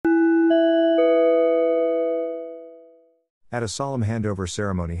At a solemn handover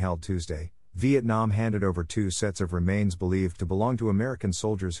ceremony held Tuesday, Vietnam handed over 2 sets of remains believed to belong to American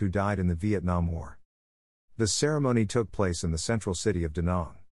soldiers who died in the Vietnam War. The ceremony took place in the central city of Da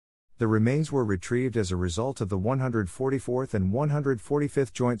Nang. The remains were retrieved as a result of the 144th and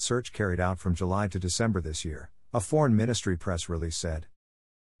 145th joint search carried out from July to December this year, a Foreign Ministry press release said.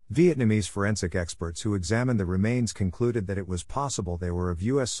 Vietnamese forensic experts who examined the remains concluded that it was possible they were of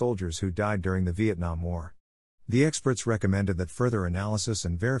U.S. soldiers who died during the Vietnam War. The experts recommended that further analysis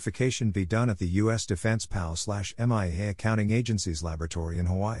and verification be done at the U.S. Defense POW/MIA Accounting Agency's laboratory in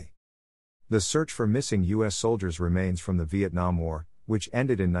Hawaii. The search for missing U.S. soldiers' remains from the Vietnam War, which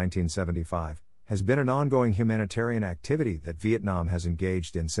ended in 1975, has been an ongoing humanitarian activity that Vietnam has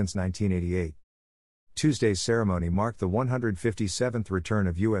engaged in since 1988. Tuesday's ceremony marked the 157th return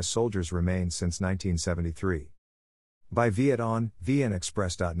of U.S. soldiers' remains since 1973. By Viet On,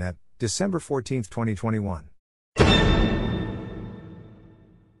 VnExpress.net, December 14, 2021.